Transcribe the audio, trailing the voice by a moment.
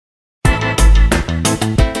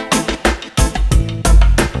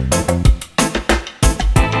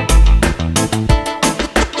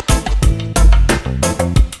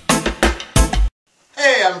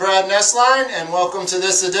guest line, and welcome to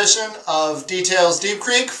this edition of Details Deep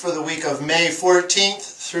Creek for the week of May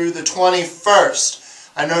 14th through the 21st.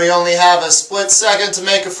 I know you only have a split second to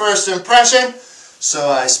make a first impression, so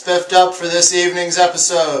I spiffed up for this evening's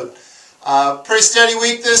episode. Pretty steady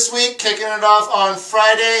week this week. Kicking it off on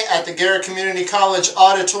Friday at the Garrett Community College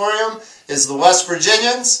Auditorium is the West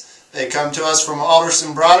Virginians. They come to us from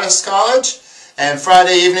Alderson Broaddus College. And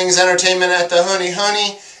Friday evening's entertainment at the Honey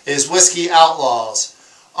Honey is Whiskey Outlaws.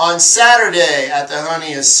 On Saturday at the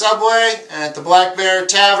Honey is Subway, and at the Black Bear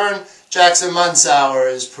Tavern, Jackson Munsauer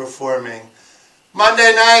is performing.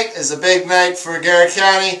 Monday night is a big night for Garrett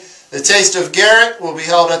County. The Taste of Garrett will be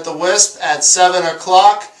held at the Wisp at 7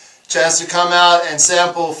 o'clock. Chance to come out and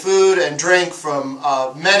sample food and drink from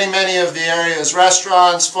many of the area's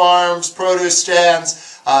restaurants, farms, produce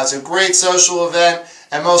stands. It's a great social event,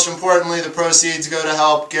 and most importantly, the proceeds go to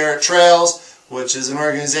help Garrett Trails, which is an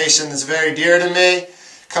organization that's very dear to me.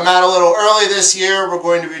 Come out a little early this year. We're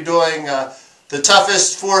going to be doing the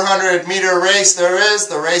toughest 400-meter race there is,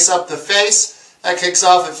 the Race Up the Face. That kicks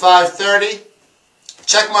off at 5:30.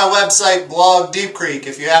 Check my website, Blog Deep Creek.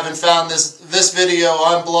 If you haven't found this video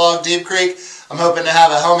on Blog Deep Creek, I'm hoping to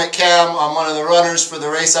have a helmet cam on one of the runners for the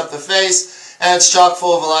Race Up the Face. And it's chock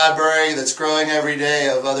full of a library that's growing every day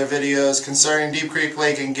of other videos concerning Deep Creek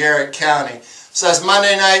Lake in Garrett County. So that's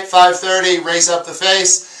Monday night, 5:30, Race Up the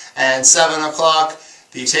Face, and 7 o'clock,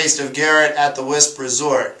 the Taste of Garrett at the Wisp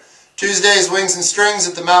Resort. Tuesday's Wings and Strings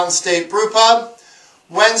at the Mountain State Brew Pub.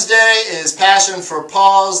 Wednesday is Passion for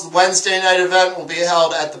Paws. The Wednesday night event will be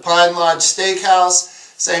held at the Pine Lodge Steakhouse.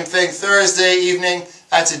 Same thing Thursday evening,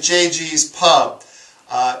 that's at JG's Pub.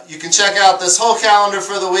 You can check out this whole calendar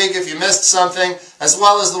for the week if you missed something, as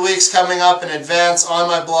well as the weeks coming up in advance on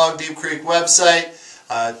my Blog Deep Creek website.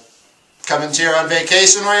 Coming to you on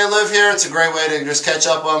vacation where you live here, it's a great way to just catch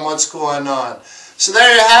up on what's going on. So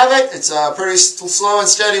there you have it. It's a pretty slow and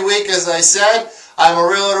steady week, as I said. I'm a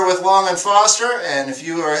realtor with Long & Foster, and if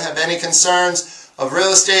you have any concerns of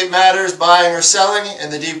real estate matters, buying or selling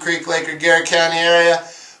in the Deep Creek, Lake, or Garrett County area,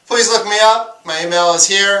 please look me up. My email is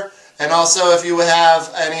here. And also, if you would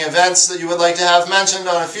have any events that you would like to have mentioned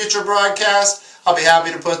on a future broadcast, I'll be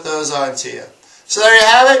happy to put those on to you. So there you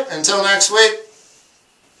have it. Until next week.